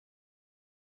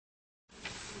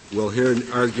We'll hear an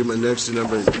argument next to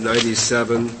number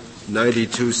 97,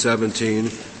 9217,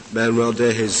 Manuel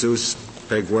de Jesus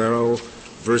Peguero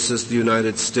versus the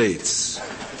United States.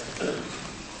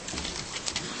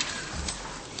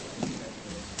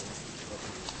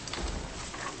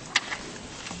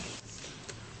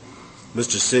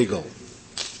 Mr. Siegel.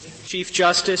 Chief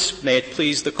Justice, may it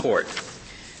please the Court.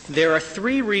 There are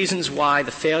three reasons why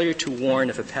the failure to warn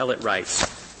of appellate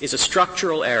rights is a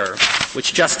structural error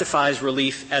which justifies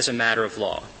relief as a matter of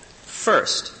law.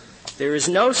 First, there is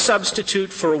no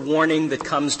substitute for a warning that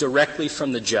comes directly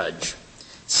from the judge.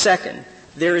 Second,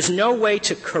 there is no way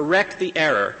to correct the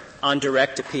error on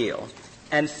direct appeal.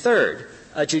 And third,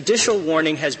 a judicial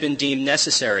warning has been deemed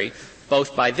necessary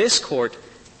both by this Court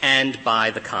and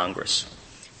by the Congress.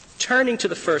 Turning to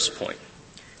the first point,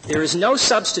 there is no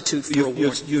substitute for a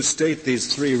warning. You state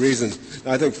these three reasons.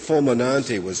 I think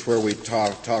fulminante was where we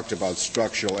talked about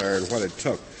structural error and what it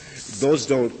took.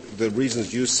 The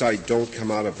reasons you cite don't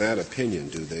come out of that opinion,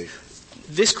 do they?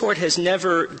 This Court has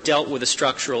never dealt with a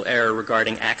structural error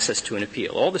regarding access to an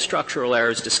appeal. All the structural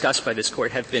errors discussed by this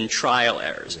Court have been trial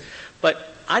errors. But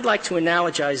I'd like to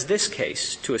analogize this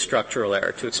case to a structural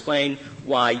error to explain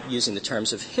why, using the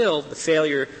terms of Hill, the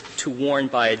failure to warn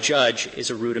by a judge is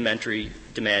a rudimentary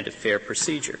demand of fair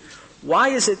procedure. Why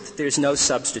is it that there's no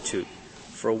substitute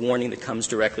for a warning that comes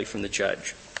directly from the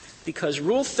judge? Because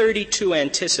Rule 32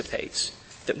 anticipates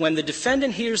that when the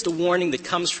defendant hears the warning that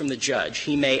comes from the judge,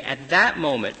 he may at that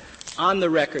moment on the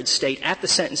record state at the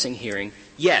sentencing hearing,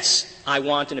 yes, I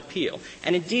want an appeal.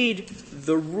 And indeed,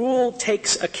 the rule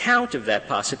takes account of that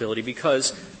possibility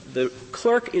because the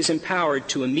clerk is empowered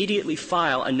to immediately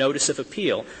file a notice of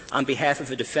appeal on behalf of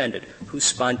a defendant who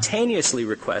spontaneously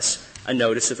requests a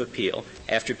notice of appeal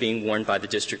after being warned by the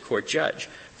district court judge.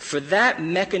 For that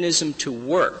mechanism to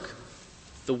work,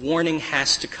 the warning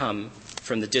has to come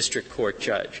from the district court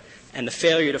judge. And the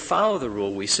failure to follow the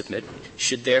rule we submit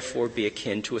should therefore be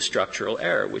akin to a structural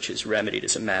error, which is remedied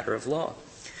as a matter of law.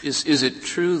 Is it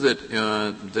true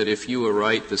that if you were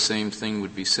right, the same thing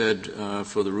would be said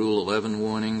for the Rule 11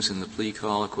 warnings in the plea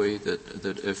colloquy,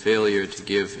 that a failure to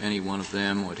give any one of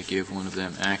them or to give one of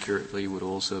them accurately would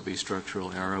also be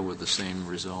structural error with the same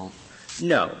result?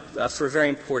 No, for a very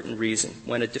important reason.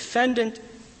 When a defendant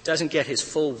doesn't get his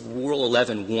full Rule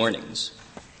 11 warnings,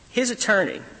 his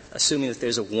attorney, assuming that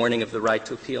there's a warning of the right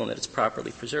to appeal and that it's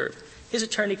properly preserved, his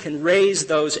attorney can raise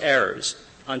those errors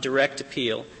on direct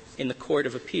appeal in the Court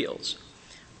of Appeals.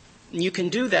 You can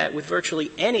do that with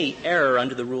virtually any error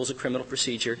under the rules of criminal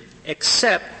procedure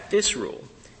except this rule,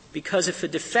 because if a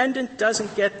defendant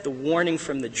doesn't get the warning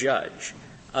from the judge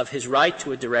of his right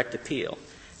to a direct appeal,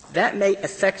 that may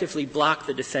effectively block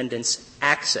the defendant's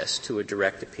access to a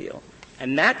direct appeal.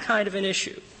 And that kind of an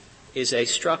issue is a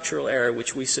structural error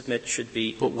which we submit should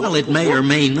be. Well, it may or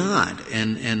may not.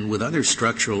 And with other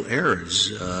structural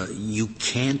errors, you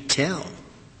can't tell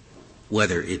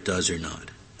whether it does or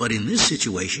not. But in this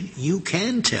situation, you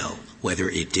can tell whether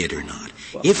it did or not.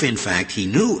 Well, if, in fact, he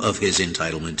knew of his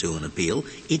entitlement to an appeal,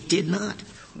 it did not.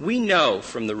 We know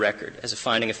from the record, as a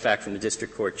finding of fact from the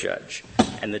district court judge,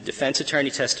 and the defense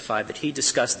attorney testified that he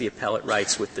discussed the appellate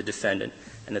rights with the defendant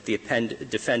and that the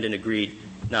defendant agreed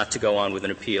not to go on with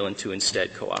an appeal and to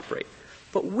instead cooperate.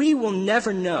 But we will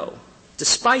never know,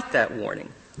 despite that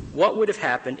warning, what would have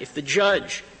happened if the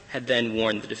judge had then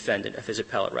warned the defendant of his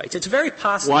appellate rights. It's very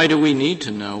possible. Why do we need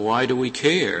to know? Why do we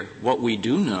care? What we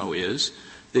do know is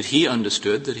that he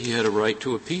understood that he had a right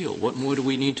to appeal. What more do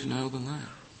we need to know than that?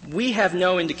 We have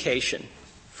no indication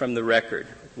from the record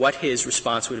what his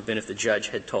response would have been if the judge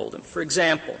had told him. For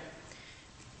example,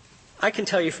 I can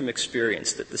tell you from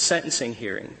experience that the sentencing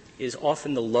hearing is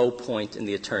often the low point in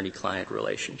the attorney-client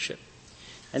relationship.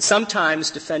 And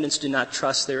sometimes defendants do not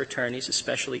trust their attorneys,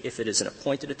 especially if it is an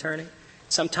appointed attorney.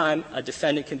 Sometimes a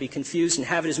defendant can be confused and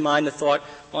have in his mind the thought,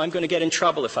 well, I'm going to get in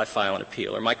trouble if I file an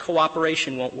appeal, or my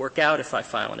cooperation won't work out if I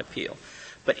file an appeal.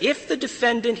 But if the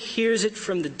defendant hears it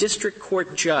from the district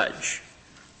court judge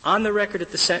on the record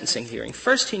at the sentencing hearing,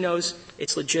 first he knows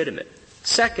it's legitimate.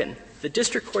 Second, the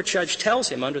district court judge tells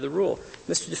him under the rule,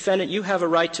 Mr. Defendant, you have a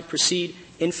right to proceed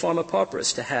in forma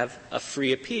pauperis, to have a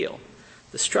free appeal.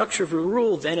 The structure of the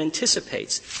rule then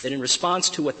anticipates that in response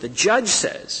to what the judge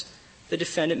says, the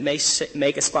defendant may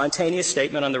make a spontaneous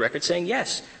statement on the record saying,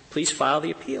 yes, please file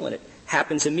the appeal, and it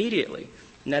happens immediately.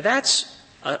 Now, that's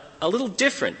a little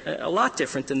different, a lot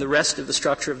different than the rest of the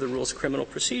structure of the rules of criminal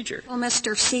procedure. Well,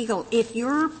 Mr. Siegel, if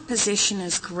your position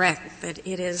is correct that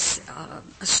it is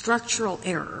a structural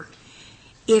error,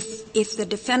 if the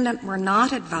defendant were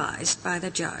not advised by the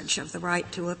judge of the right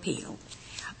to appeal,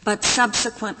 but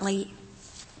subsequently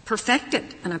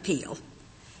perfected an appeal,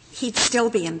 he'd still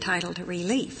be entitled to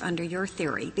relief under your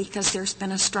theory because there's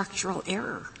been a structural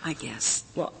error, I guess.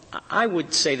 Well, I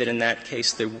would say that in that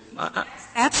case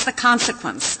that's the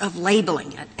consequence of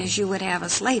labeling it as you would have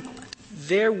us label it.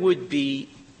 There would be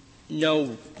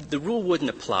the rule wouldn't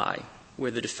apply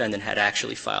where the defendant had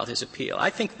actually filed his appeal. I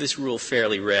think this rule,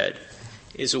 fairly read,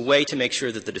 is a way to make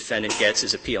sure that the defendant gets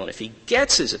his appeal. And if he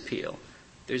gets his appeal,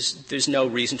 there's no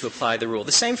reason to apply the rule.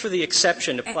 The same for the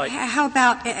exception applied. How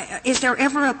about, is there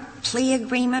ever a plea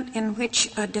agreement in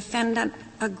which a defendant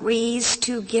agrees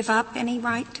to give up any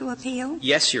right to appeal?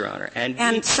 Yes, Your Honor.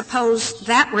 And suppose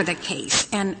that were the case.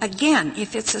 And again,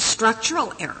 if it's a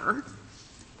structural error,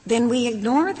 then we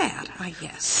ignore that, I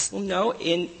guess. Well, no.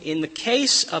 In the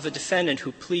case of a defendant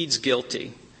who pleads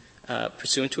guilty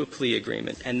pursuant to a plea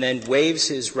agreement and then waives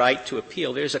his right to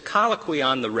appeal, there's a colloquy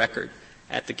on the record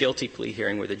at the guilty plea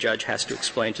hearing where the judge has to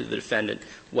explain to the defendant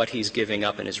what he's giving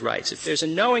up in his rights. If there's a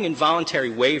knowing involuntary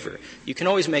waiver, you can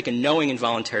always make a knowing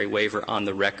involuntary waiver on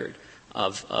the record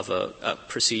of a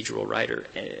procedural right, or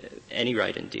any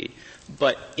right indeed.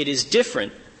 But it is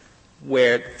different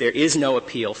where there is no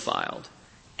appeal filed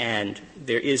and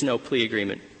there is no plea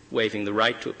agreement waiving the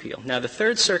right to appeal. Now, the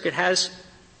Third Circuit has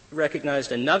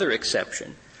recognized another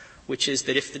exception, which is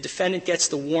that if the defendant gets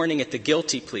the warning at the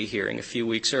guilty plea hearing a few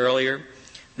weeks earlier,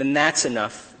 then that's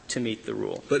enough to meet the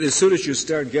rule. But as soon as you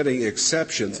start getting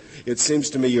exceptions, it seems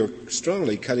to me you're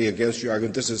strongly cutting against your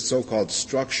argument this is so-called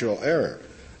structural error,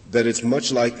 that it's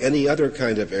much like any other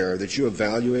kind of error that you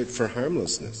evaluate for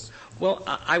harmlessness. Well,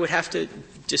 I would have to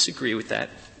disagree with that,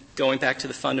 going back to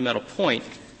the fundamental point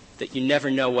that you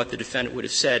never know what the defendant would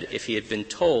have said if he had been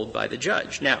told by the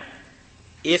judge. Now,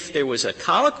 if there was a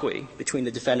colloquy between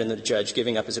the defendant and the judge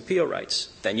giving up his appeal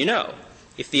rights, then you know.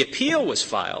 If the appeal was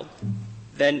filed,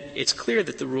 then it's clear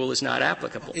that the rule is not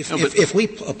applicable. If we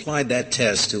applied that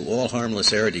test to all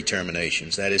harmless error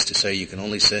determinations, that is to say you can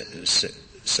only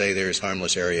say there's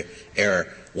harmless error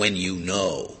when you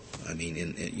know. I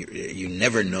mean, you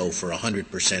never know for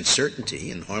 100% certainty.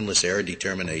 In harmless error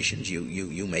determinations,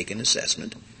 you make an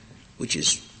assessment, which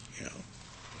is,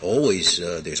 always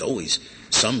there's always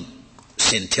some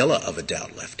scintilla of a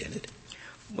doubt left in it.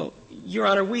 Well, Your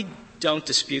Honor, we don't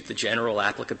dispute the general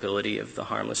applicability of the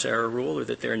harmless error rule or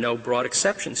that there are no broad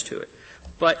exceptions to it.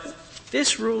 But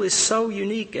this rule is so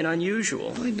unique and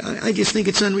unusual. I just think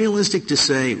it's unrealistic to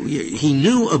say he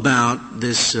knew about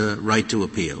this right to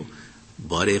appeal,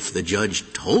 but if the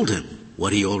judge told him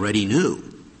what he already knew,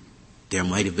 there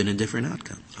might have been a different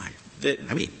outcome.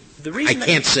 I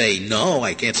can't say no.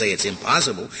 I can't say it's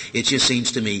impossible. It just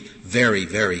seems to me very,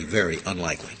 very, very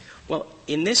unlikely. Well,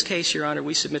 in this case, Your Honor,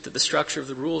 we submit that the structure of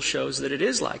the rule shows that it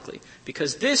is likely,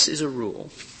 because this is a rule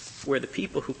where the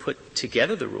people who put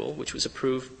together the rule, which was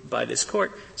approved by this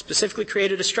Court, specifically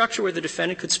created a structure where the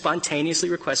defendant could spontaneously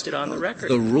request it on the record.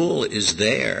 The rule is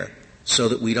there so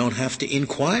that we don't have to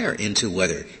inquire into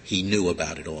whether he knew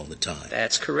about it all the time.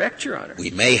 That's correct, Your Honor. We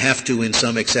may have to in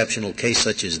some exceptional case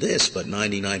such as this, but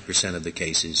 99% of the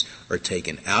cases are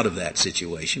taken out of that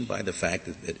situation by the fact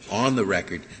that on the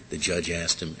record the judge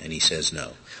asked him and he says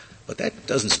no. But that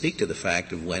doesn't speak to the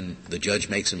fact of when the judge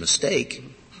makes a mistake,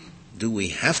 do we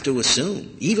have to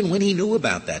assume, even when he knew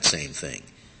about that same thing,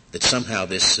 that somehow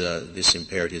this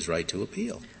impaired his right to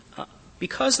appeal?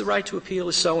 Because the right to appeal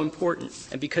is so important,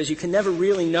 and because you can never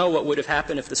really know what would have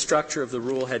happened if the structure of the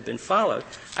rule had been followed,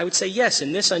 I would say yes,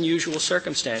 in this unusual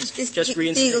circumstance, just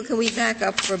reinstate. Siegel, can we back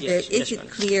up for a bit? Is it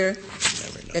clear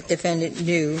that defendant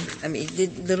knew? I mean,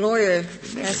 did the lawyer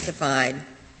testified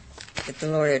that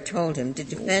the lawyer told him? Did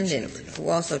defendant, who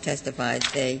also testified,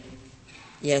 say,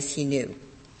 yes, he knew?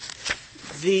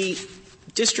 The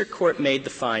district court made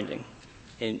the finding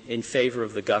in favor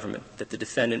of the government that the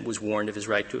defendant was warned of his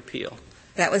right to appeal.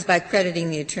 That was by crediting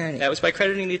the attorney. That was by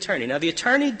crediting the attorney. Now, the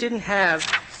attorney didn't have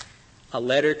a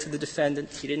letter to the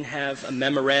defendant. He didn't have a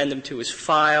memorandum to his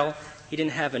file. He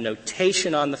didn't have a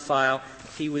notation on the file.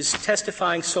 He was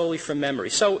testifying solely from memory.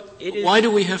 So it is. Why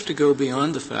do we have to go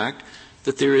beyond the fact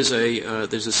that there's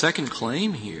a second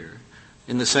claim here,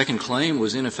 and the second claim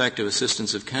was ineffective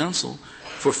assistance of counsel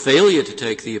for failure to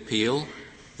take the appeal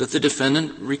that the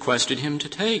defendant requested him to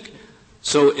take?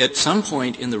 So at some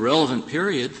point in the relevant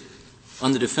period,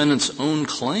 on the defendant's own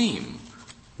claim,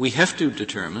 we have to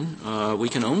determine, we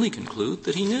can only conclude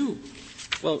that he knew.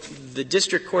 Well, the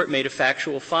district court made a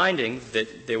factual finding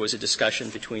that there was a discussion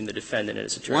between the defendant and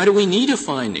his attorney. Why do we need a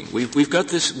finding? We've got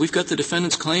the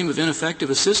defendant's claim of ineffective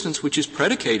assistance, which is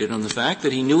predicated on the fact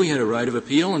that he knew he had a right of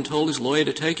appeal and told his lawyer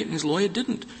to take it, and his lawyer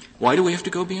didn't. Why do we have to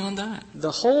go beyond that?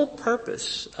 The whole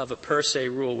purpose of a per se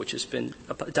rule, which has been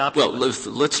adopted. Well,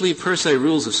 let's leave per se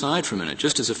rules aside for a minute.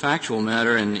 Just as a factual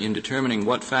matter in determining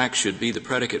what facts should be the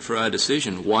predicate for our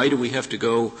decision, why do we have to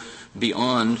go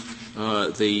beyond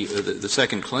the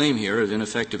second claim here of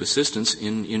ineffective assistance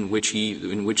in which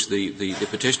the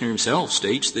petitioner himself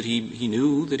states that he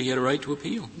knew that he had a right to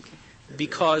appeal?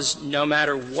 Because no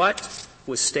matter what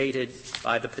was stated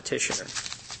by the petitioner,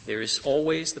 there is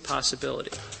always the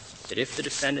possibility that if the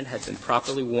defendant had been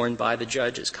properly warned by the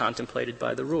judge as contemplated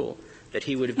by the rule, that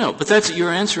he would have No, but you're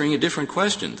answering a different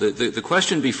question. The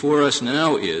question before us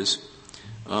now is,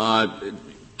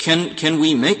 can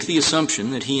we make the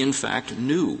assumption that he in fact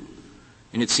knew?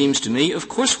 And it seems to me, of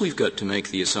course we've got to make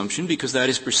the assumption because that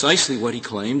is precisely what he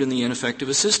claimed in the ineffective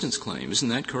assistance claim. Isn't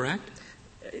that correct?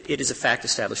 It is a fact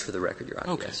established for the record, Your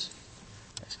Honor. Okay. Yes.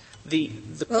 The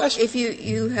well, question. if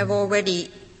you have already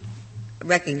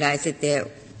recognized that there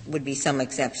would be some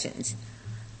exceptions,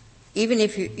 even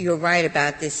if you're right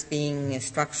about this being a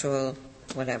structural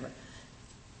whatever,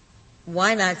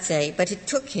 why not say, but it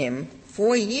took him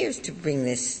 4 years to bring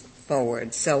this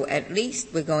forward, so at least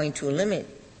we're going to limit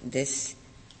this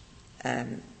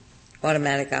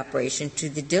automatic operation to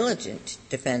the diligent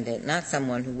defendant, not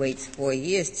someone who waits 4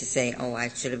 years to say, oh, I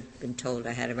should have been told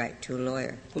I had a right to a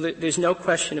lawyer. Well, there's no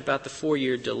question about the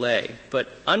 4-year delay, but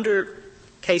under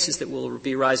cases that will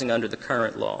be rising under the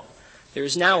current law, there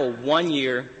is now a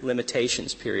 1-year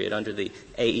limitations period under the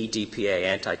AEDPA,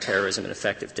 Anti-Terrorism and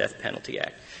Effective Death Penalty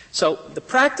Act. So the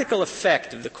practical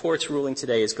effect of the Court's ruling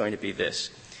today is going to be this.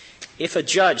 If a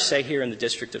judge, say here in the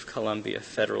District of Columbia,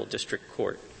 Federal District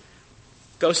Court,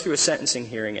 goes through a sentencing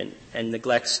hearing and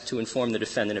neglects to inform the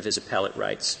defendant of his appellate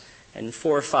rights, and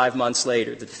 4 or 5 months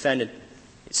later the defendant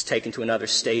is taken to another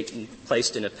state and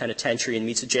placed in a penitentiary and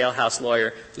meets a jailhouse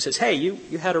lawyer who says, hey, you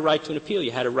had a right to an appeal,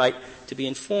 you had a right to be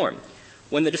informed.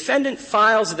 When the defendant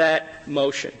files that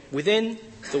motion within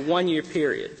the 1-year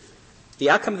period,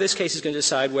 the outcome of this case is going to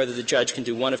decide whether the judge can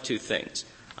do one of two things.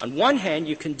 On one hand,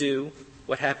 you can do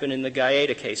what happened in the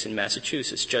Gaeta case in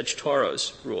Massachusetts, Judge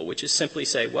Toro's rule, which is simply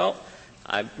say, well,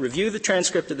 I reviewed the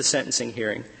transcript of the sentencing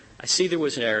hearing. I see there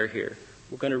was an error here.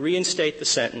 We're going to reinstate the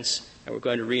sentence, and we're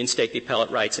going to reinstate the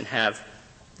appellate rights and have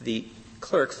the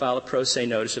clerk file a pro se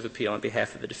notice of appeal on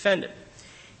behalf of the defendant.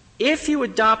 If you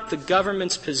adopt the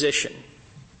government's position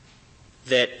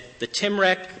that the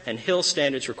TIMREC and Hill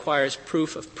standards requires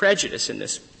proof of prejudice in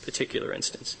this particular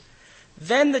instance,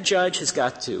 then the judge has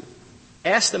got to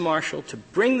ask the marshal to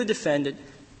bring the defendant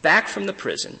back from the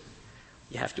prison.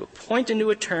 You have to appoint a new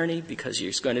attorney because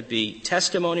there's going to be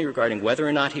testimony regarding whether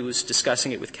or not he was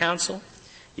discussing it with counsel.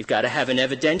 You've got to have an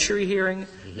evidentiary hearing.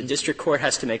 Mm-hmm. The district court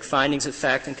has to make findings of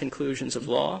fact and conclusions of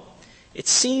law. It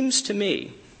seems to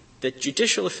me that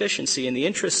judicial efficiency in the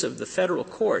interests of the federal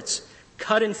courts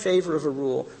cut in favor of a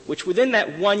rule which within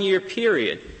that 1-year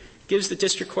period gives the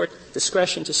district court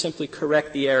discretion to simply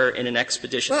correct the error in an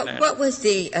expeditious manner. What was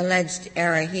the alleged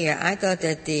error here? I thought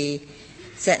that the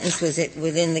sentence was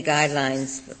within the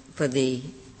guidelines for the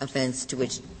offense to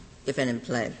which defendant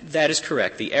pled. That is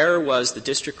correct. The error was the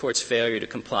district court's failure to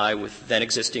comply with then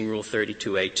existing Rule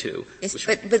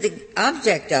 32A2. But the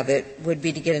object of it would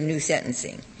be to get a new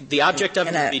sentencing. The object of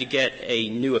it would be to get a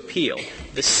new appeal.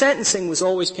 The sentencing was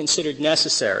always considered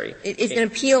necessary. It's an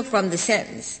appeal from the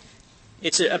sentence.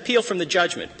 It's an appeal from the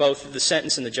judgment, both the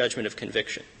sentence and the judgment of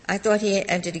conviction. I thought he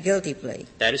entered a guilty plea.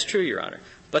 That is true, Your Honor.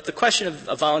 But the question of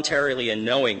a voluntarily and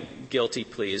knowing guilty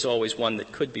plea is always one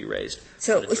that could be raised.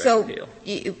 So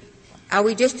are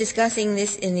we just discussing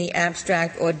this in the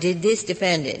abstract, or did this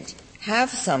defendant have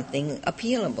something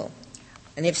appealable?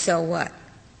 And if so, what?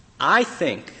 I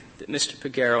think that Mr.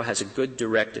 Peguero has a good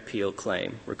direct appeal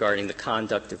claim regarding the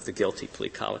conduct of the guilty plea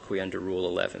colloquy under Rule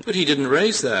 11. But he didn't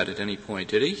raise that at any point,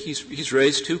 did he? He's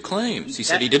raised 2 claims. He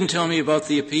said he didn't tell me about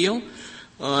the appeal,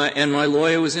 and my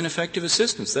lawyer was ineffective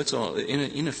assistance. That's all.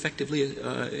 Ineffectively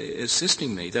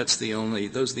assisting me. Those are the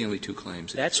only 2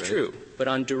 claims. That's true. But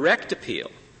on direct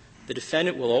appeal, the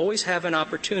defendant will always have an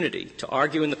opportunity to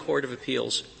argue in the Court of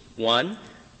Appeals, 1,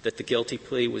 that the guilty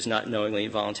plea was not knowingly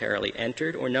and voluntarily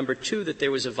entered, or number 2, that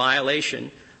there was a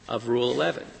violation of Rule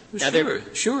 11.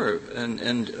 Sure.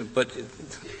 But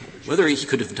whether he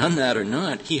could have done that or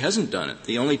not, he hasn't done it.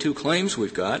 The only 2 claims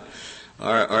we've got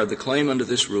are the claim under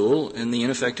this rule and the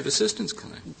ineffective assistance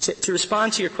claim. To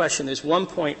respond to your question, there's one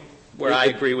point where I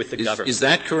agree with the government. Is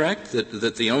that correct,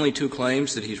 that the only 2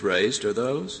 claims that he's raised are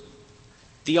those?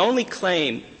 The only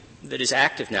claim that is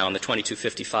active now in the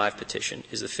 2255 petition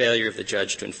is the failure of the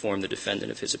judge to inform the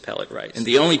defendant of his appellate rights. And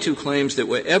the only two claims that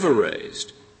were ever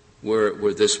raised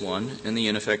were this one and the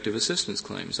ineffective assistance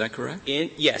claim. Is that correct?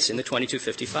 Yes, in the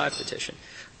 2255 petition.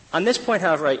 On this point,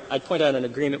 however, I point out an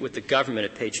agreement with the government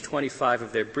at page 25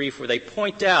 of their brief where they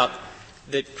point out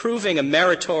that proving a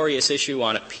meritorious issue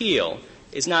on appeal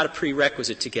is not a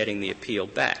prerequisite to getting the appeal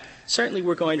back. Certainly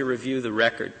we're going to review the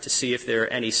record to see if there are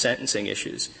any sentencing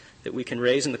issues that we can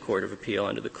raise in the Court of Appeal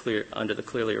under the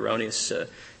clearly erroneous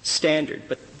standard.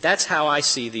 But that's how I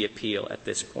see the appeal at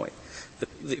this point.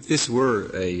 If this were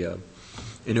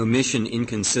an omission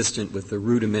inconsistent with the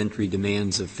rudimentary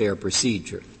demands of fair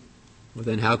procedure, well,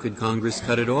 then how could Congress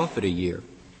cut it off at a year?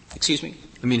 Excuse me?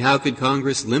 I mean, how could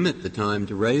Congress limit the time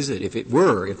to raise it? If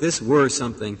this were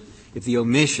something, if the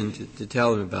omission to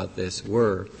tell them about this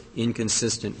were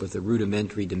inconsistent with the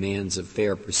rudimentary demands of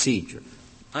fair procedure,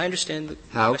 I understand the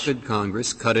how question. could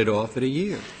Congress cut it off at a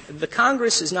year? The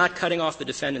Congress is not cutting off the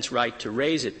defendant's right to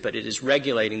raise it, but it is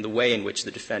regulating the way in which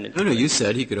the defendant No, you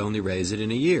said he could only raise it in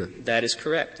a year. That is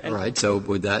correct. All right. So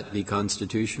would that be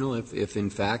constitutional if in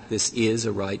fact this is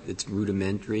a right that's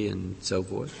rudimentary and so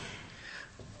forth?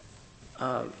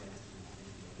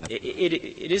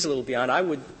 It is a little beyond. I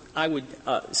would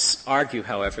argue,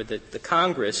 however, that the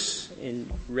Congress, in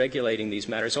regulating these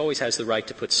matters, always has the right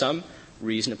to put some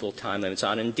reasonable time limits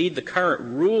on. Indeed, the current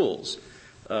rules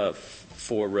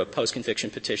for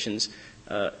post-conviction petitions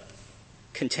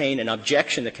contain an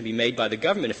objection that can be made by the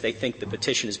government if they think the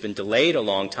petition has been delayed a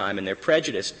long time and they're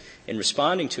prejudiced in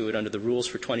responding to it under the rules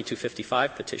for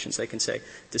 2255 petitions. They can say,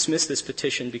 dismiss this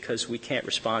petition because we can't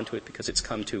respond to it because it's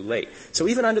come too late. So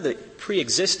even under the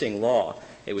pre-existing law,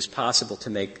 it was possible to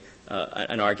make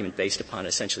an argument based upon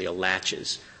essentially a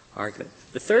laches argument.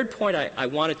 The third point I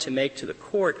wanted to make to the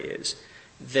Court is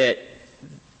that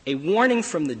a warning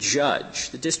from the judge,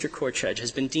 the district court judge,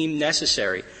 has been deemed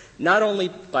necessary not only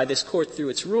by this Court through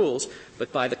its rules,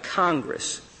 but by the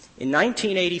Congress. In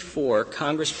 1984,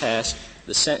 Congress passed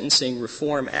the Sentencing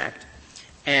Reform Act,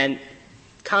 and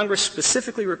Congress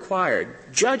specifically required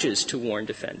judges to warn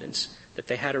defendants that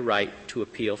they had a right to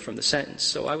appeal from the sentence.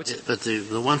 So I would say. But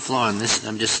the one flaw in this,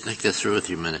 I'm just think this through with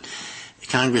you a minute.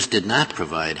 Congress did not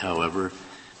provide, however,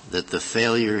 that the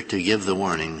failure to give the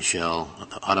warning shall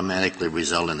automatically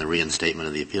result in the reinstatement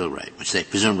of the appeal right, which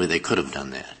presumably they could have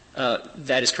done that.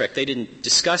 That is correct. They didn't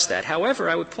discuss that. However,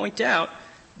 I would point out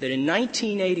that in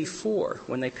 1984,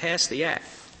 when they passed the Act,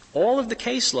 all of the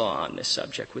case law on this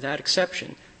subject, without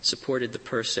exception, supported the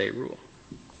per se rule.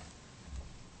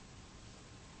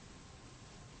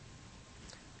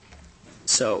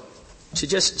 So, to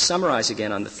just summarize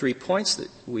again on the 3 points that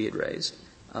we had raised,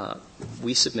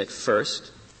 we submit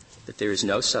first that there is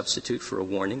no substitute for a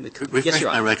warning. Refresh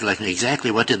my recollection.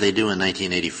 Exactly what did they do in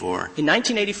 1984? In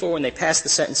 1984, when they passed the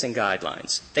sentencing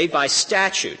guidelines, they by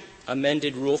statute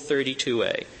amended Rule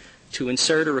 32A to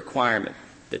insert a requirement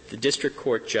that the district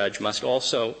court judge must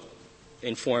also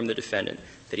inform the defendant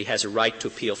that he has a right to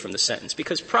appeal from the sentence.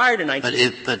 Because prior to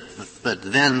But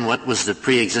then what was the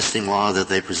pre-existing law that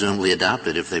they presumably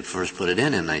adopted if they first put it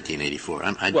in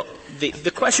 1984? Well,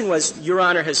 the question was, Your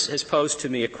Honor has posed to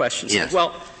me a question. Yes.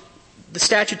 Well, the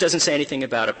statute doesn't say anything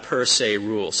about a per se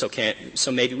rule, so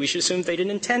maybe we should assume they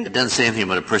didn't intend it. It doesn't say anything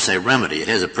about a per se remedy. It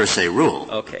has a per se rule.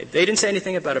 Okay. They didn't say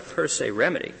anything about a per se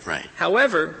remedy. Right.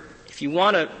 However, if you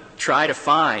want to try to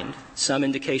find some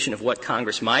indication of what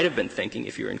Congress might have been thinking,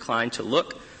 if you're inclined to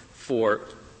look for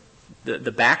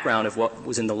the background of what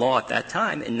was in the law at that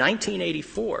time, in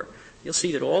 1984, you'll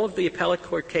see that all of the appellate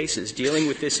court cases dealing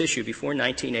with this issue before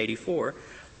 1984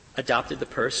 adopted the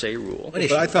per se rule.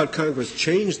 But I thought Congress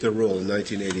changed the rule in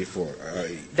 1984.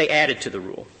 They added to the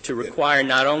rule to require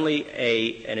not only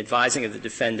an advising of the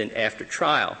defendant after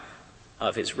trial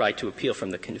of his right to appeal from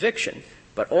the conviction,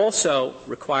 but also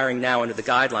requiring now under the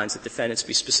guidelines that defendants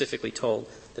be specifically told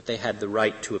that they had the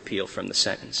right to appeal from the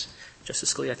sentence.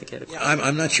 Justice Scalia, I think you had a question.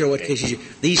 I'm not sure what cases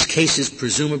these cases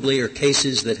presumably are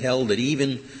cases that held that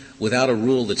even without a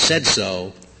rule that said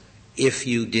so, if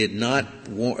you did not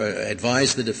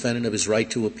advise the defendant of his right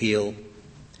to appeal?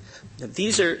 Now,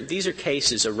 these are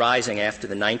cases arising after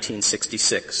the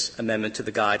 1966 amendment to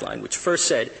the guideline, which first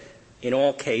said in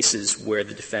all cases where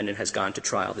the defendant has gone to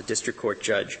trial, the district court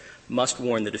judge must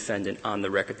warn the defendant on the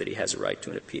record that he has a right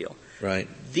to an appeal. Right.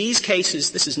 These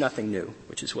cases, this is nothing new,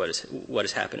 which is what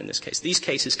has happened in this case. These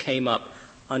cases came up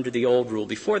under the old rule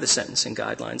before the sentencing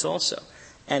guidelines also.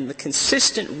 And the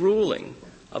consistent ruling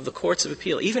of the courts of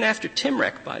appeal, even after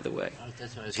Timrek, by the way.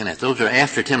 That's what I was going to ask. Those are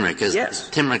after Timrek, because yes.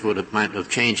 Timrek might have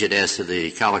changed it as to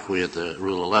the colloquy at the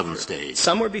Rule 11 stage.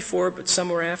 Some were before, but some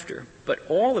were after. But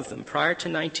all of them, prior to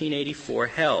 1984,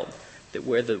 held that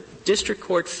where the district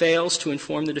court fails to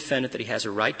inform the defendant that he has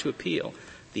a right to appeal,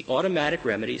 the automatic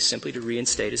remedy is simply to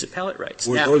reinstate his appellate rights.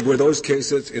 Were those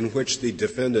cases in which the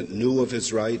defendant knew of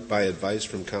his right by advice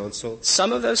from counsel?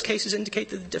 Some of those cases indicate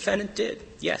that the defendant did,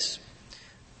 yes.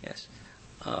 Yes.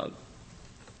 Are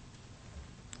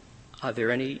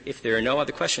there any? If there are no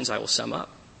other questions, I will sum up.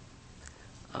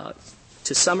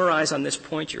 To summarize on this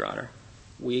point, Your Honor,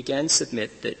 we again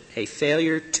submit that a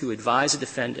failure to advise a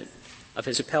defendant of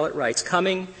his appellate rights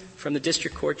coming from the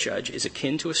district court judge is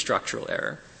akin to a structural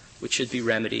error, which should be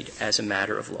remedied as a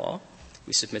matter of law.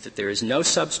 We submit that there is no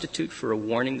substitute for a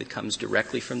warning that comes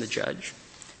directly from the judge.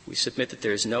 We submit that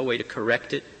there is no way to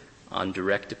correct it on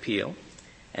direct appeal.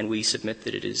 And we submit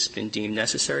that it has been deemed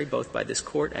necessary both by this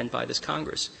Court and by this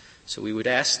Congress. So we would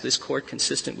ask this Court,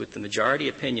 consistent with the majority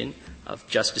opinion of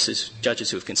judges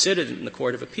who have considered it in the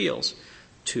Court of Appeals,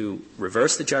 to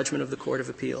reverse the judgment of the Court of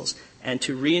Appeals and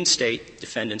to reinstate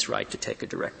defendant's right to take a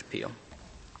direct appeal.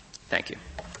 Thank you.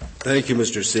 Thank you,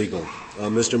 Mr. Siegel.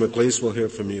 Mr. McLeese, we'll hear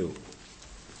from you.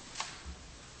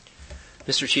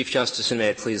 Mr. Chief Justice, and may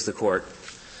it please the Court.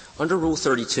 Under Rule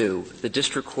 32, the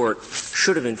district court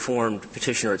should have informed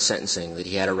petitioner at sentencing that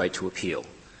he had a right to appeal.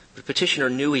 But petitioner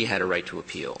knew he had a right to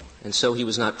appeal, and so he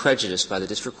was not prejudiced by the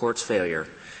district court's failure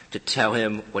to tell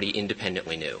him what he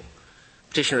independently knew.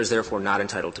 Petitioner is therefore not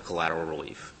entitled to collateral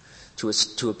relief.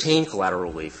 To obtain collateral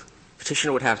relief,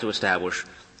 petitioner would have to establish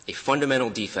a fundamental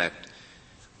defect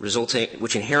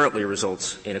which inherently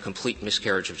results in a complete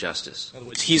miscarriage of justice. In other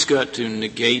words, he's got to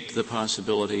negate the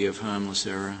possibility of harmless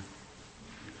error.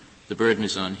 The burden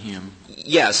is on him.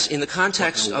 Yes, in the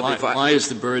context of why is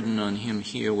the burden on him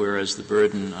here, whereas the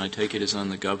burden, I take it, is on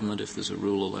the government if there's a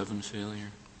Rule 11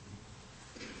 failure?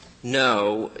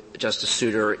 No, Justice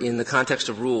Souter. In the context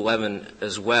of Rule 11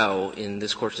 as well, in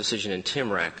this Court's decision in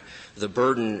Timrek, the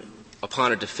burden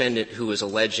upon a defendant who is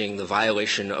alleging the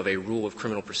violation of a rule of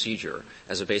criminal procedure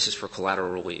as a basis for collateral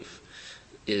relief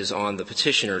is on the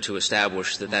petitioner to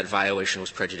establish that that violation was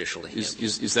prejudicial to him.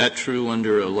 Is that true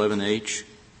under 11H?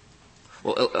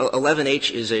 Well,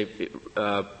 11H is a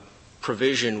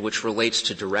provision which relates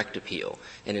to direct appeal.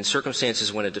 And in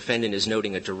circumstances when a defendant is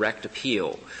noting a direct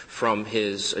appeal from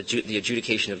the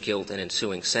adjudication of guilt and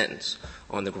ensuing sentence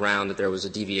on the ground that there was a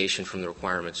deviation from the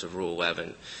requirements of Rule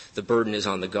 11, the burden is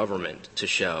on the government to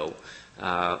show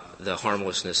the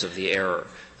harmlessness of the error.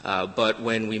 But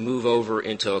when we move over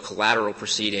into a collateral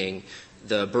proceeding,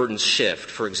 the burdens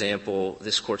shift. For example,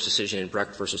 this Court's decision in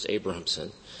Brecht v.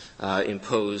 Abrahamson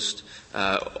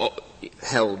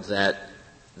held that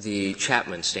the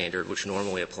Chapman standard, which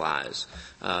normally applies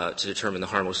to determine the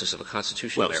harmlessness of a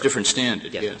constitutional error. Well, it's a different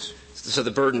standard, yes. So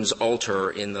the burdens alter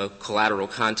in the collateral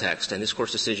context, and this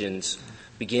Court's decisions,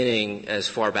 beginning as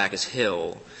far back as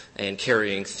Hill and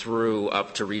carrying through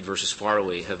up to Reed v.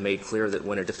 Farley, have made clear that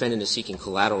when a defendant is seeking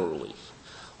collateral relief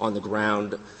on the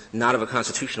ground not of a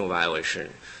constitutional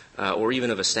violation or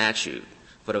even of a statute,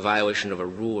 but a violation of a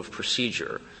rule of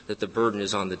procedure, that the burden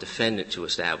is on the defendant to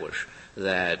establish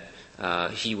that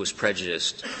he was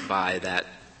prejudiced by that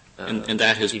and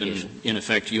that has deviation. Been, in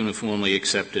effect, uniformly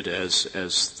accepted as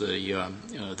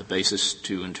the basis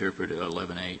to interpret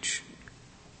 11H.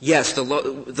 Yes, the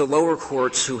lower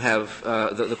courts who have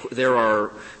there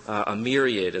are a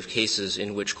myriad of cases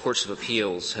in which courts of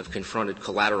appeals have confronted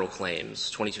collateral claims,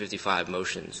 2255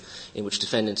 motions, in which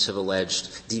defendants have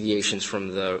alleged deviations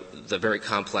from the very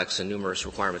complex and numerous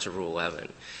requirements of Rule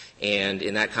 11. And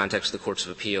in that context, the courts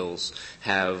of appeals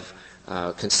have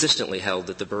consistently held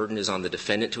that the burden is on the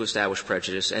defendant to establish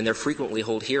prejudice, and they frequently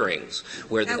hold hearings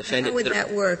where the defendant. How would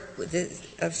that work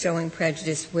of showing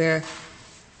prejudice where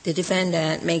the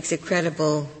defendant makes a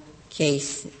credible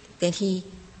case that he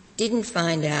didn't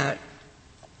find out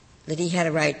that he had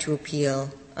a right to appeal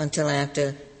until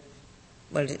after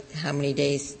how many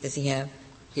days does he have?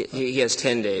 He has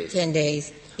 10 days. 10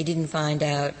 days. He didn't find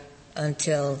out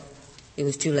until it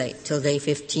was too late, till day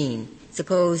 15.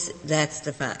 Suppose that's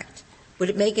the fact. Would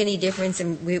it make any difference?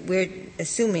 And we're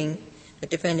assuming the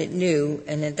defendant knew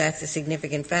and that that's a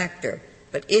significant factor.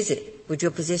 But is it? Would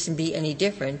your position be any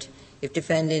different if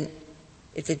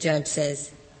the judge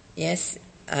says, yes,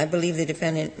 I believe the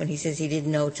defendant when he says he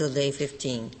didn't know till day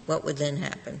 15? What would then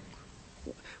happen?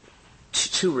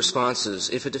 Two responses.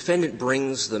 If a defendant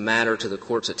brings the matter to the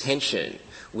court's attention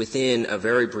within a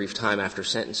very brief time after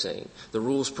sentencing. The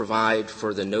rules provide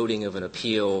for the noting of an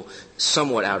appeal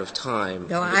somewhat out of time.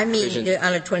 No, I mean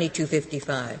on a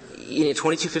 2255. In a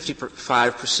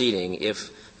 2255 proceeding,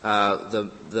 if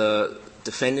the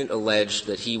defendant alleged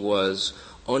that he was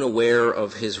unaware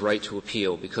of his right to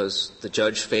appeal because the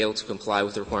judge failed to comply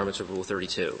with the requirements of Rule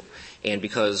 32, and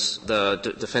because the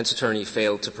defense attorney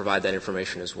failed to provide that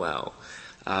information as well,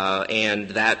 and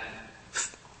that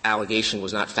allegation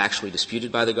was not factually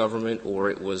disputed by the government, or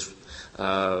it was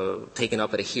taken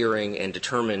up at a hearing and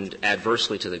determined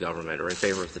adversely to the government or in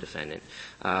favor of the defendant,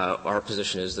 our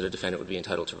position is that a defendant would be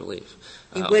entitled to relief.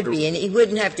 He would be, and he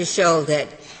wouldn't have to show that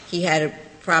he had a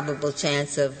probable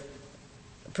chance of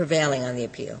prevailing on the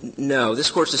appeal. No. This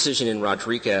Court's decision in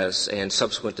Rodriguez and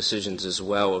subsequent decisions as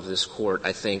well of this Court,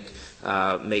 I think,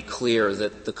 make clear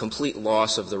that the complete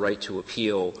loss of the right to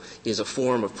appeal is a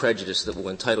form of prejudice that will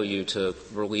entitle you to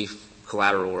relief,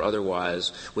 collateral or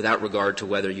otherwise, without regard to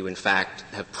whether you in fact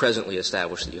have presently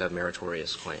established that you have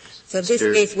meritorious claims. So this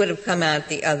case would have come out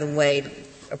the other way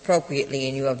appropriately,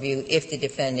 in your view, if the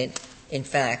defendant in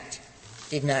fact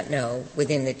did not know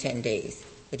within the 10 days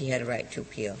that he had a right to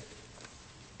appeal.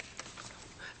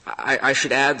 I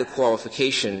should add the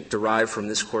qualification derived from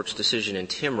this Court's decision in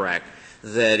Timrek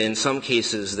that in some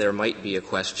cases there might be a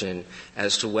question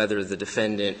as to whether the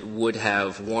defendant would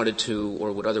have wanted to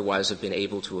or would otherwise have been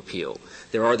able to appeal.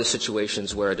 There are the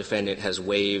situations where a defendant has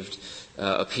waived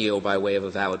appeal by way of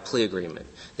a valid plea agreement.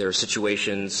 There are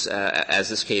situations, as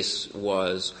this case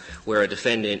was, where a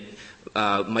defendant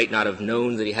might not have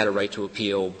known that he had a right to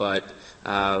appeal, but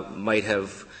might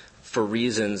have, for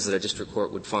reasons that a district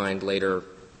court would find later,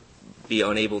 be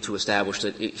unable to establish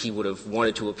that he would have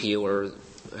wanted to appeal or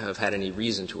have had any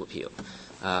reason to appeal.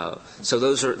 So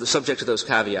those are subject to those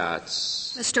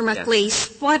caveats. Mr. McLeese,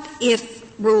 yes. What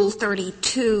if Rule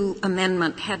 32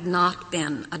 amendment had not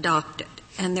been adopted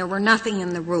and there were nothing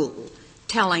in the rule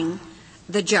telling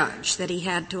the judge that he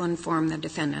had to inform the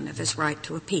defendant of his right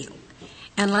to appeal?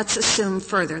 And let's assume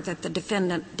further that the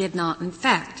defendant did not in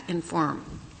fact inform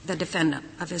the defendant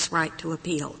of his right to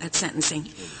appeal at sentencing.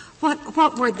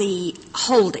 What were the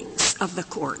holdings of the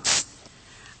courts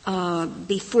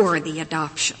before the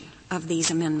adoption of these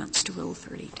amendments to Rule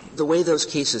 32? The way those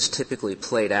cases typically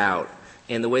played out,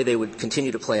 and the way they would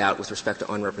continue to play out with respect to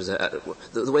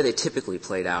the way they typically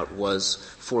played out was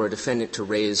for a defendant to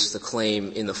raise the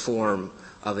claim in the form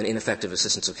of an ineffective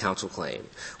assistance of counsel claim,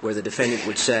 where the defendant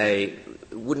would say,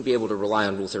 wouldn't be able to rely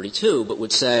on Rule 32, but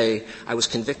would say, I was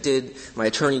convicted, my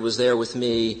attorney was there with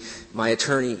me, my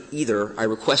attorney I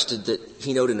requested that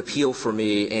he note an appeal for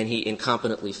me, and he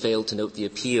incompetently failed to note the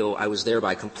appeal, I was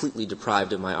thereby completely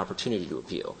deprived of my opportunity to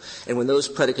appeal. And when those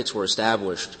predicates were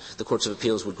established, the courts of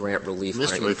appeals would grant relief.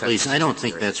 Mr. McLeese, I don't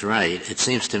think that's right. It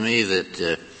seems to me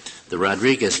that the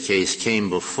Rodriguez case came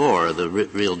before the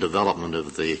real development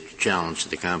of the challenge to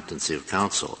the competency of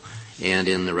counsel. And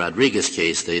in the Rodriguez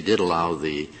case, they did allow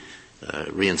the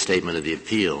reinstatement of the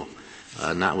appeal,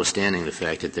 notwithstanding the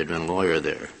fact that there had been a lawyer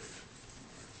there.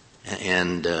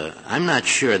 And I'm not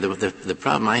sure. The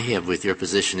problem I have with your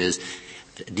position is,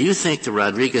 do you think the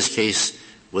Rodriguez case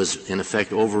was, in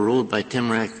effect, overruled by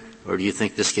Timrek, or do you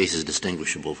think this case is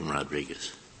distinguishable from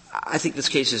Rodriguez? I think this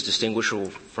case is distinguishable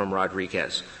from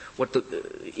Rodriguez.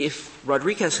 If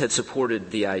Rodriguez had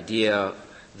supported the idea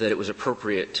that it was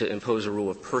appropriate to impose a rule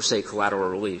of per se collateral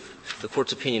relief, the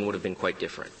Court's opinion would have been quite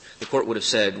different. The Court would have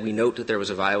said, we note that there was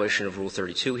a violation of Rule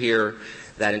 32 here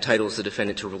that entitles the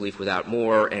defendant to relief without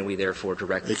more, and we therefore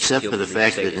direct the Except for the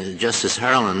fact that Justice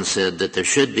Harlan said that there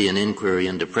should be an inquiry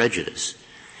into prejudice,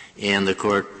 and the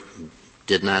Court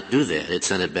did not do that. It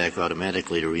sent it back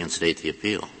automatically to reinstate the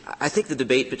appeal. I think the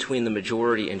debate between the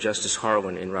majority and Justice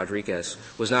Harlan in Rodriguez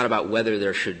was not about whether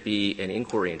there should be an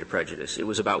inquiry into prejudice. It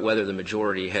was about whether the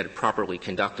majority had properly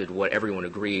conducted what everyone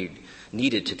agreed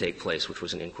needed to take place, which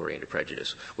was an inquiry into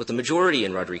prejudice. What the majority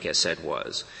in Rodriguez said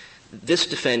was, this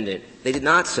defendant, they did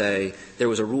not say there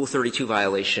was a Rule 32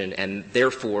 violation and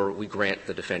therefore we grant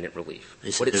the defendant relief.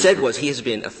 What it said was he has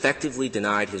been effectively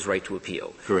denied his right to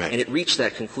appeal. Correct. And it reached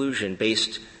that conclusion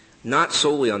based not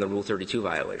solely on the Rule 32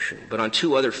 violation, but on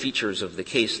two other features of the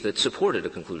case that supported a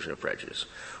conclusion of prejudice.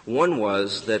 One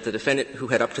was that the defendant, who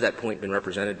had up to that point been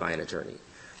represented by an attorney,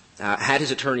 had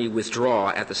his attorney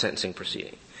withdraw at the sentencing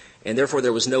proceeding. And therefore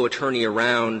there was no attorney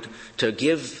around to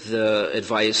give the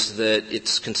advice that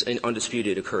it's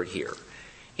undisputed occurred here.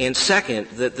 And second,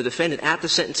 that the defendant at the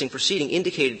sentencing proceeding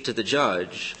indicated to the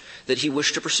judge that he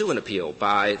wished to pursue an appeal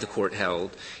by the court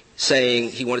held, saying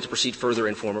he wanted to proceed further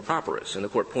in forma pauperis. And the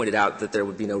Court pointed out that there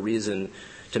would be no reason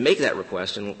to make that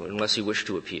request unless he wished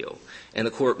to appeal. And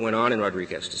the Court went on in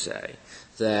Rodriguez to say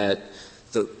that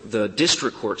the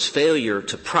district court's failure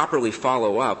to properly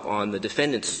follow up on the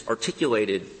defendant's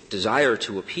articulated desire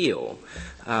to appeal,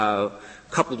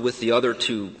 coupled with the other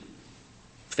two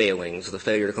failings, the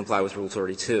failure to comply with Rule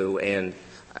 32 and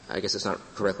I guess it's not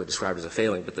correctly described as a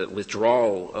failing, but the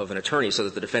withdrawal of an attorney so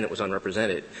that the defendant was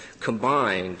unrepresented,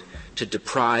 combined to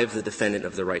deprive the defendant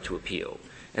of the right to appeal.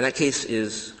 And that case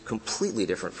is completely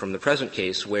different from the present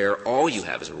case where all you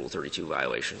have is a Rule 32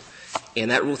 violation.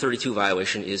 And that Rule 32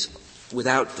 violation is,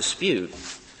 without dispute,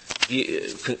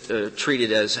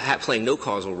 treated as playing no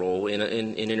causal role in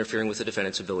interfering with the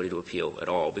defendant's ability to appeal at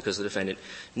all, because the defendant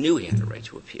knew he had the right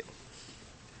to appeal.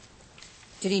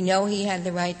 Did he know he had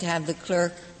the right to have the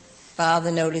clerk file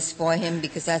the notice for him?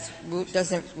 Because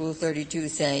doesn't Rule 32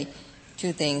 say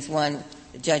two things? One,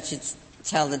 the judge should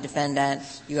tell the defendant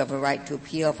you have a right to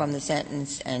appeal from the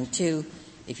sentence, and two,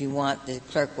 if you want, the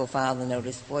clerk will file the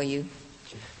notice for you.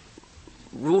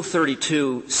 Rule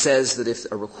 32 says that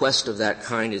if a request of that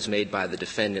kind is made by the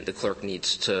defendant, the clerk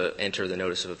needs to enter the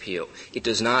notice of appeal. It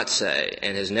does not say,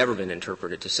 and has never been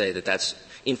interpreted to say, that that's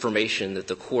information that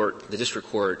the district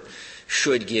court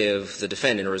should give the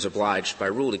defendant or is obliged by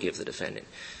rule to give the defendant.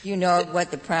 You know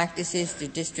what the practice is to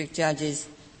district judges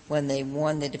when they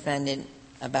warn the defendant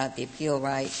about the appeal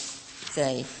right,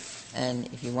 say, and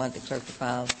if you want the clerk to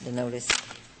file the notice?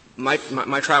 My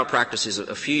trial practice is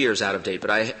a few years out of date, but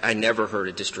I never heard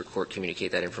a district court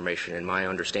communicate that information, and my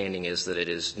understanding is that it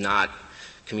is not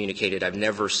communicated. I've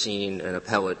never seen an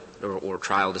appellate or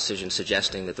trial decision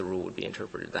suggesting that the rule would be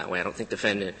interpreted that way. I don't think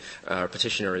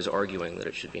petitioner is arguing that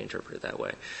it should be interpreted that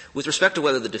way. With respect to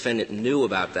whether the defendant knew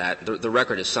about that, the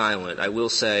record is silent. I will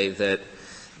say that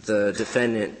the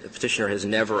petitioner has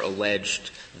never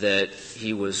alleged that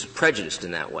he was prejudiced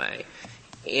in that way.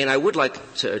 And I would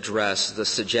like to address the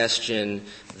suggestion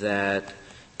that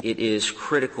it is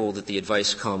critical that the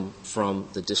advice come from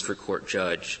the district court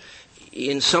judge.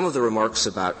 In some of the remarks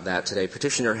about that today,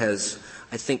 petitioner has,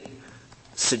 I think,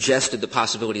 suggested the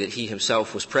possibility that he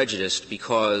himself was prejudiced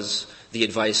because the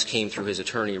advice came through his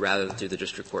attorney rather than through the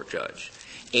district court judge.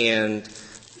 And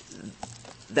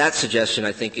that suggestion,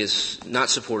 I think, is not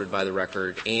supported by the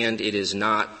record, and it is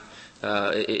not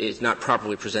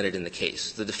properly presented in the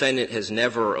case. The defendant has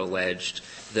never alleged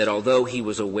that although he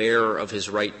was aware of his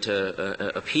right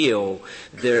to appeal,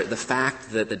 the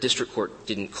fact that the district court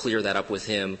didn't clear that up with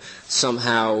him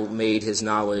somehow made his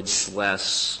knowledge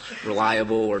less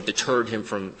reliable or deterred him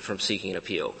from seeking an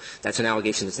appeal. That's an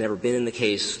allegation that's never been in the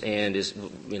case and is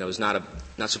not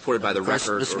supported by the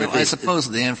record. I suppose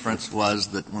the inference was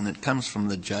that when it comes from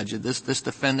the judge, this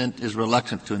defendant is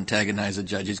reluctant to antagonize the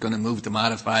judge. He's going to move to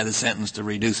modify the sentence to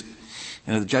reduce it.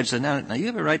 The judge said, now you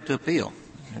have a right to appeal.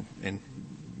 And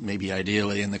maybe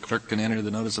ideally, and the clerk can enter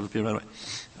the notice of appeal right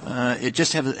away. It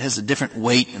just has a different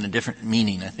weight and a different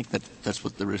meaning. I think that's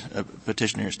what the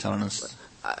petitioner is telling us.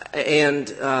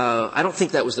 And I don't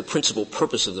think that was the principal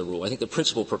purpose of the rule. I think the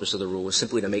principal purpose of the rule was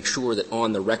simply to make sure that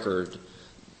on the record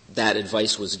that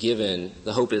advice was given.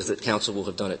 The hope is that counsel will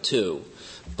have done it too.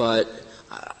 But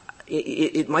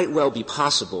it might well be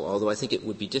possible, although I think it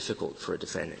would be difficult for a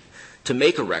defendant, to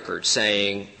make a record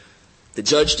saying, the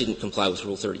judge didn't comply with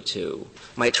Rule 32.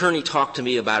 My attorney talked to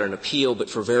me about an appeal, but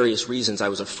for various reasons I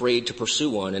was afraid to pursue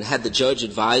one, and had the judge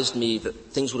advised me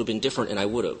that things would have been different, and I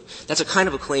would have. That's a kind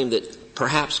of a claim that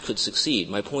perhaps could succeed.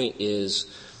 My point is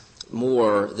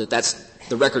more that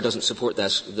the record doesn't support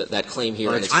that claim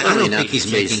here. And I don't think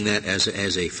he's making that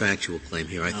as a factual claim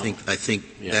here. I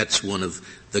think that's one of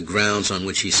the grounds on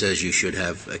which he says you should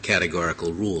have a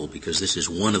categorical rule, because this is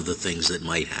one of the things that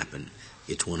might happen.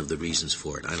 It's one of the reasons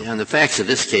for it. On the facts of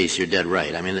this case, you're dead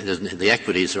right. I mean, the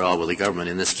equities are all with the government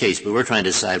in this case, but we're trying to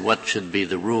decide what should be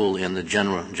the rule in the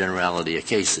generality of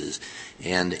cases.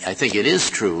 And I think it is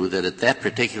true that at that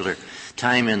particular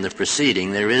time in the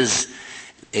proceeding, there is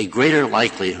a greater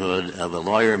likelihood of a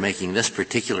lawyer making this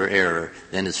particular error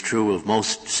than is true of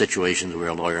most situations where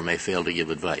a lawyer may fail to give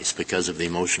advice because of the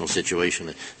emotional situation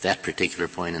at that particular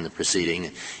point in the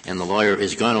proceeding. And the lawyer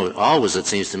is going to always, it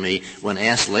seems to me, when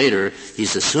asked later,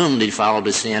 he's assumed he followed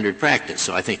his standard practice.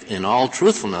 So I think in all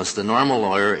truthfulness, the normal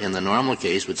lawyer in the normal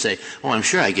case would say, oh, I'm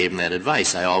sure I gave him that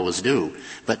advice. I always do.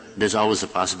 But there's always a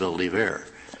possibility of error.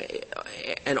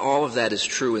 And all of that is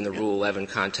true in the Rule 11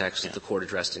 context that the Court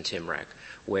addressed in Timrek,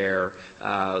 where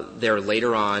there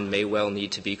later on may well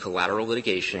need to be collateral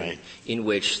litigation in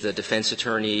which the defense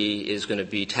attorney is going to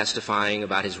be testifying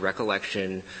about his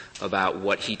recollection about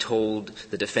what he told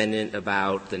the defendant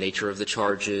about the nature of the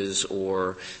charges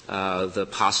or the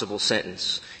possible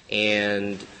sentence.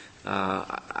 And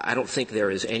I don't think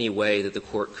there is any way that the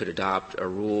Court could adopt a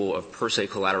rule of per se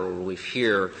collateral relief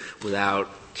here without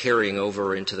carrying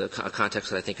over into the context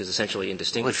that I think is essentially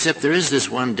indistinguishable. Well, except there is this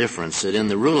one difference, that in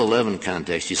the Rule 11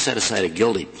 context, you set aside a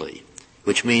guilty plea,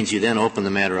 which means you then open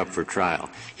the matter up for trial.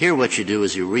 Here what you do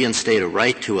is you reinstate a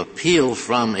right to appeal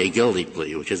from a guilty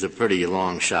plea, which is a pretty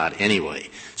long shot anyway.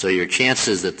 So your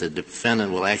chances that the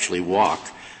defendant will actually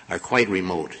walk are quite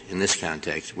remote in this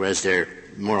context, whereas they're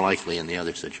more likely in the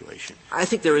other situation. I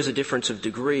think there is a difference of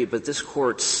degree, but this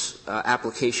Court's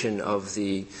application of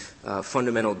the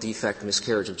fundamental defect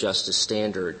miscarriage of justice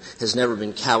standard has never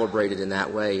been calibrated in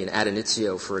that way. In ad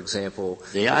initio, for example,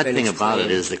 the odd thing about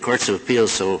it is the courts of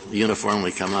appeals so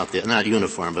uniformly come out not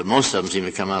uniform, but most of them seem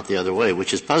to come out the other way,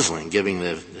 which is puzzling, given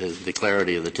the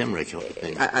clarity of the Timrick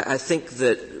opinion. I think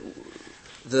that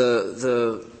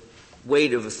the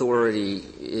weight of authority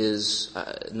is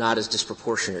not as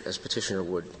disproportionate as Petitioner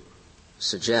would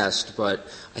suggest, but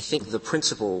I think the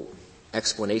principal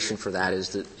explanation for that is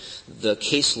that the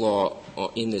case law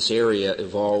in this area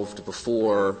evolved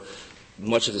before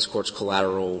much of this Court's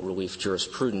collateral relief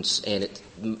jurisprudence, and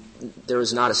there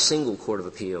is not a single court of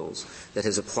appeals that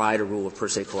has applied a rule of per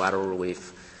se collateral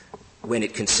relief when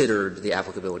it considered the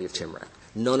applicability of Timrick.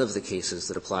 None of the cases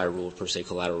that apply a rule of per se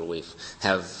collateral relief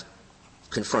have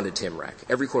confronted Timrick.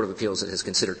 Every court of appeals that has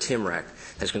considered Timrick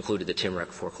has concluded that Timrick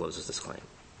forecloses this claim.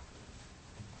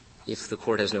 If the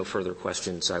Court has no further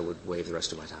questions, I would waive the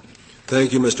rest of my time.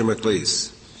 Thank you, Mr.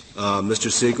 McLeese.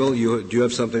 Mr. Siegel, do you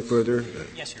have something further?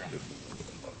 Yes, Your Honor.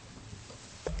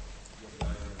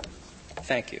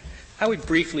 Thank you. I would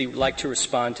briefly like to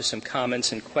respond to some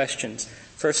comments and questions.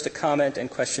 First, a comment and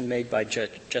question made by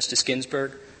Justice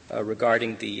Ginsburg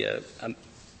regarding the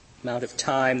amount of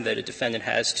time that a defendant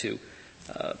has to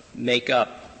make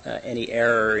up any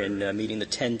error in meeting the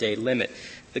 10-day limit.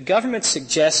 The government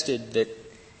suggested that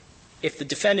if the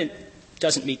defendant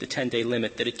doesn't meet the 10-day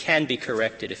limit, that it can be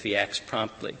corrected if he acts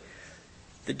promptly.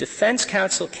 The defense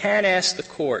counsel can ask the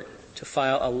court to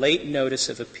file a late notice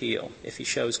of appeal if he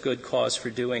shows good cause for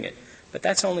doing it, but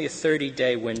that's only a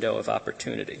 30-day window of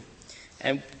opportunity.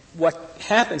 And what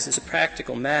happens as a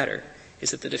practical matter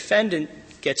is that the defendant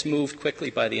gets moved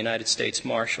quickly by the United States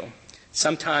Marshal.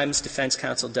 Sometimes defense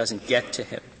counsel doesn't get to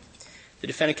him. The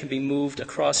defendant can be moved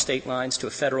across state lines to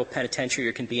a federal penitentiary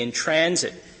or can be in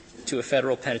transit to a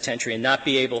federal penitentiary and not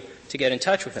be able to get in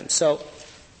touch with him. So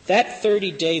that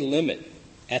 30-day limit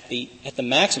at the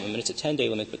maximum, and it's a 10-day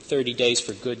limit, but 30 days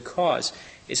for good cause,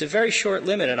 is a very short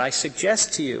limit, and I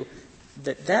suggest to you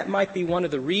that that might be one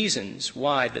of the reasons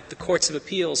why that the courts of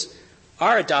appeals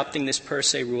are adopting this per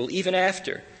se rule even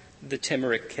after the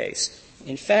Timrick case.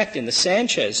 In fact, in the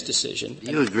Sanchez decision —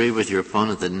 Do you agree with your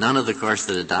opponent that none of the courts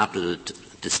that adopted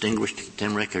it distinguished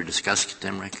Timrick or discussed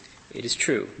Timrick? It is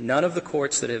true. None of the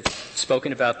courts that have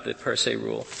spoken about the per se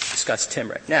rule discussed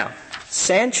Timrick. Now,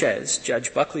 Sanchez,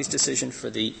 Judge Buckley's decision for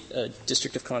the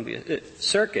District of Columbia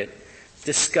Circuit,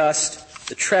 discussed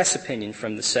the Tress opinion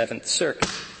from the Seventh Circuit,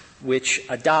 which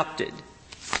adopted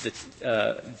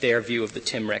their view of the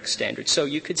Timrick standard. So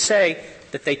you could say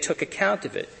that they took account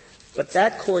of it. But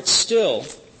that court still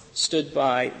stood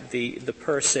by the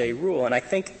per se rule, and I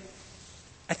think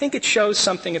it shows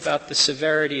something about the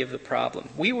severity of the problem.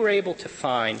 We were able to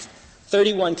find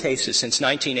 31 cases since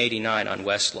 1989 on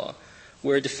Westlaw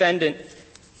where a defendant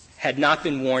had not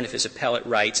been warned of his appellate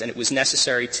rights and it was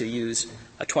necessary to use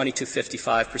a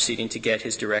 2255 proceeding to get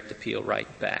his direct appeal right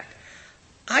back.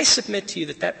 I submit to you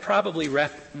that that probably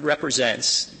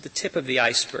represents the tip of the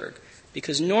iceberg,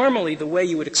 because normally the way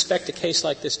you would expect a case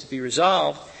like this to be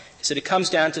resolved is that it comes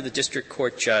down to the district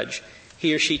court judge.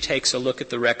 He or she takes a look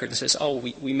at the record and says,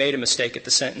 we made a mistake at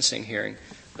the sentencing hearing.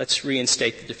 Let's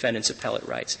reinstate the defendant's appellate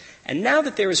rights. And now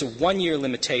that there is a 1-year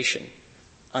limitation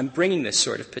on bringing this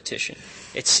sort of petition,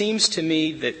 it seems to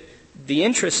me that the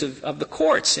interests of the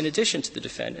courts, in addition to the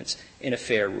defendants, in a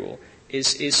fair rule,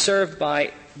 is served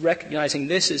by recognizing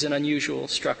this is an unusual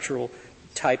structural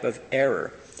type of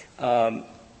error.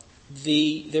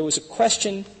 There was a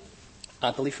question,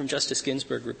 I believe from Justice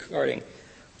Ginsburg, regarding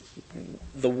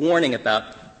the warning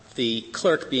about the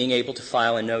clerk being able to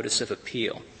file a notice of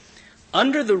appeal.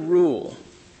 Under the rule,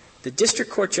 the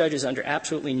district court judge is under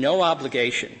absolutely no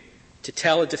obligation to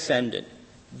tell a defendant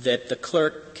that the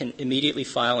clerk can immediately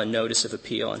file a notice of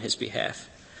appeal on his behalf.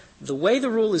 The way the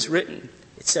rule is written,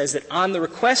 it says that on the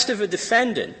request of a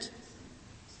defendant,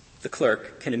 the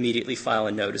clerk can immediately file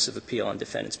a notice of appeal on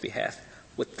defendant's behalf.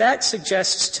 What that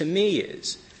suggests to me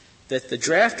is that the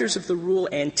drafters of the rule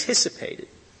anticipated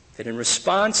that in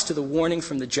response to the warning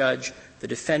from the judge, the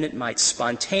defendant might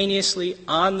spontaneously,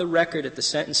 on the record at the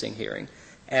sentencing hearing,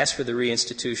 ask for the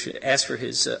reinstitution, ask for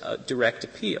his direct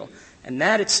appeal. And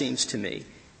that, it seems to me,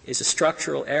 is a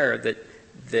structural error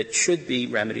that should be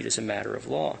remedied as a matter of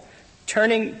law.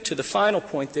 Turning to the final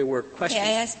point, there were questions.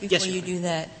 May I ask before yes, you do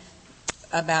that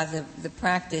about the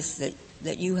practice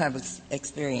that you have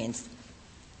experienced?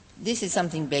 This is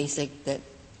something basic that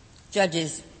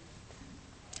judges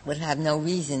would have no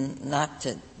reason not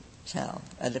to tell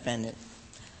a defendant.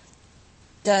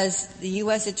 Does the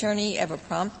U.S. attorney ever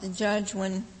prompt the judge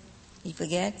when he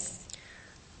forgets?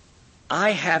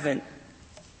 I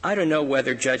don't know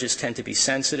whether judges tend to be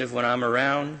sensitive when I'm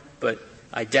around, but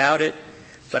I doubt it.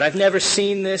 But I've never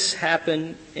seen this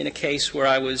happen in a case where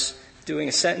I was doing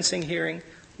a sentencing hearing.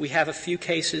 We have a few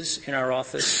cases in our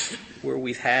office where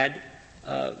we've had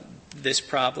this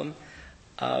problem.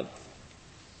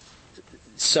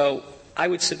 So I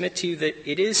would submit to you that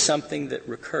it is something that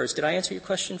recurs. Did I answer your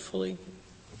question fully?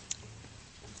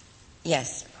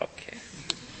 Yes. Okay.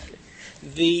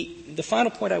 The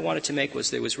final point I wanted to make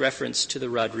was there was reference to the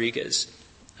Rodriguez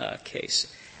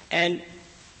case. And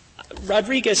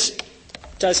Rodriguez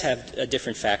does have a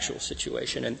different factual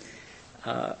situation, and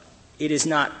it is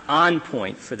not on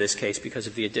point for this case because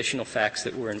of the additional facts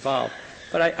that were involved.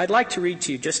 But I'd like to read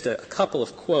to you just a couple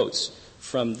of quotes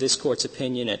from this Court's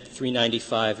opinion at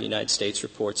 395 United States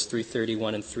Reports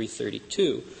 331 and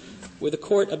 332, where the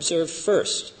Court observed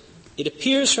first, it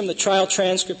appears from the trial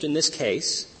transcript in this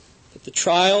case that the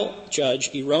trial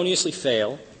judge erroneously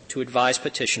failed to advise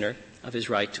petitioner of his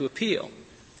right to appeal.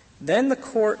 Then the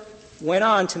Court went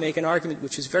on to make an argument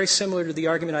which is very similar to the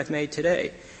argument I've made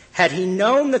today. Had he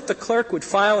known that the clerk would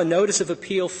file a notice of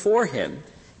appeal for him,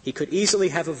 he could easily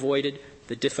have avoided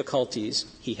the difficulties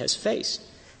he has faced.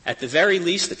 At the very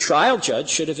least, the trial judge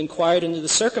should have inquired into the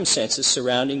circumstances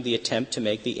surrounding the attempt to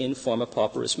make the in forma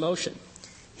pauperis motion.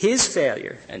 His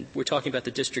failure, and we're talking about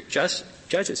the district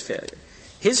judge's failure,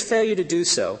 his failure to do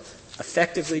so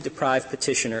effectively deprived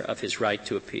petitioner of his right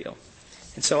to appeal.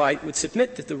 And so I would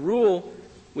submit that the rule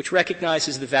which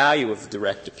recognizes the value of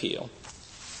direct appeal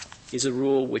is a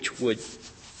rule which would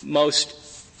most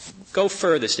go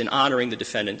furthest in honoring the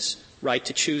defendant's right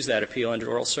to choose that appeal under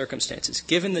oral circumstances.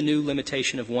 Given the new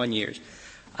limitation of 1 year,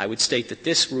 I would state that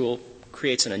this rule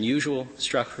creates an unusual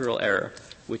structural error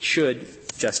which should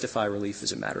justify relief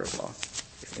as a matter of law.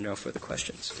 If there are no further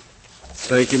questions.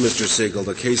 Thank you, Mr. Siegel.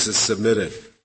 The case is submitted.